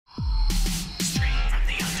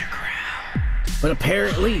But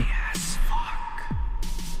apparently,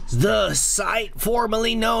 the site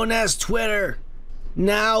formerly known as Twitter,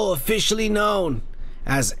 now officially known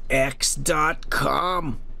as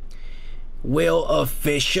X.com, will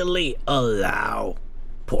officially allow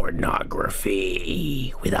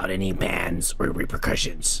pornography without any bans or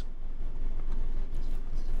repercussions.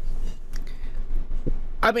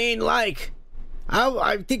 I mean, like,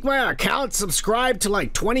 I think my account subscribed to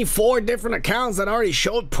like 24 different accounts that already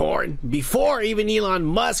showed porn before even Elon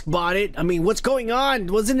Musk bought it. I mean, what's going on?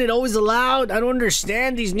 Wasn't it always allowed? I don't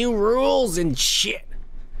understand these new rules and shit.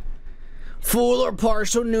 Full or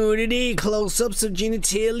partial nudity, close-ups of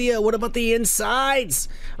genitalia. What about the insides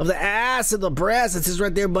of the ass and the breast? It says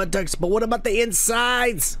right there, buttocks. But what about the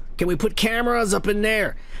insides? Can we put cameras up in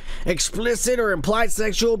there? Explicit or implied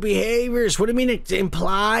sexual behaviors. What do you mean it's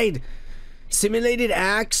implied? Simulated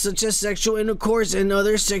acts such as sexual intercourse and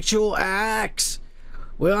other sexual acts.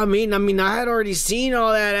 Well, I mean, I had already seen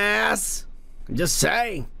all that ass. I'm just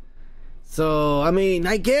saying. So, I mean,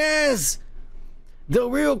 I guess the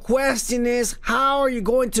real question is, how are you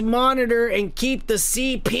going to monitor and keep the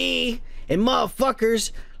CP and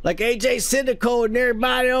motherfuckers like AJ Syndico and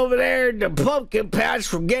everybody over there in the pumpkin patch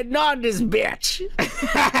from getting on this bitch?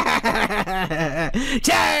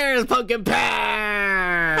 Cheers, pumpkin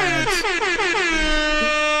patch!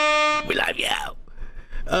 We love you.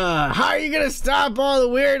 How are you gonna stop all the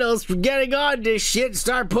weirdos from getting on this shit and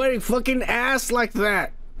start putting fucking ass like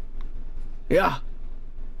that? Yeah.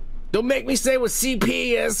 Don't make me say what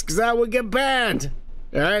CP is, because I would get banned.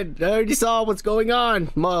 Alright? I already saw what's going on,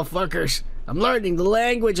 motherfuckers. I'm learning the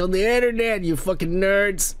language on the internet, you fucking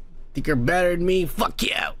nerds. Think you're better than me? Fuck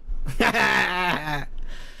you.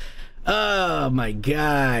 Oh my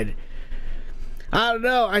god. I don't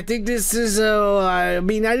know. I think this is I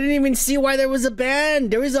mean, I didn't even see why there was a ban.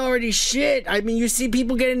 There was already shit. I mean, you see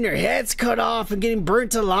people getting their heads cut off and getting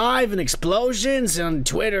burnt alive and explosions on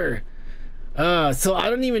Twitter. So I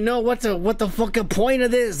don't even know what the fucking point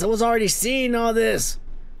of this. I was already seeing all this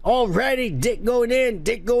already. Dick going in,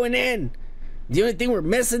 dick going in. The only thing we're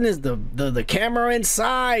missing is the camera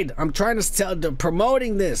inside. I'm trying to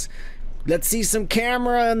promoting this. Let's see some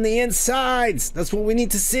camera on the insides. That's what we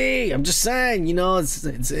need to see. I'm just saying, you know, it's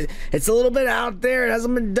a little bit out there. It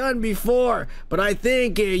hasn't been done before. But I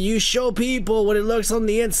think you show people what it looks on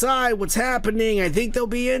the inside, what's happening. I think they'll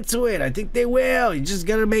be into it. I think they will. You just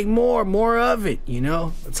gotta make more of it, you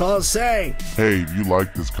know? That's all I'm saying. Hey, if you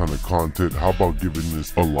like this kind of content, how about giving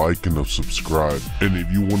this a like and a subscribe? And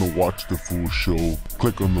if you want to watch the full show,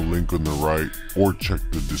 click on the link on the right or check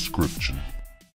the description.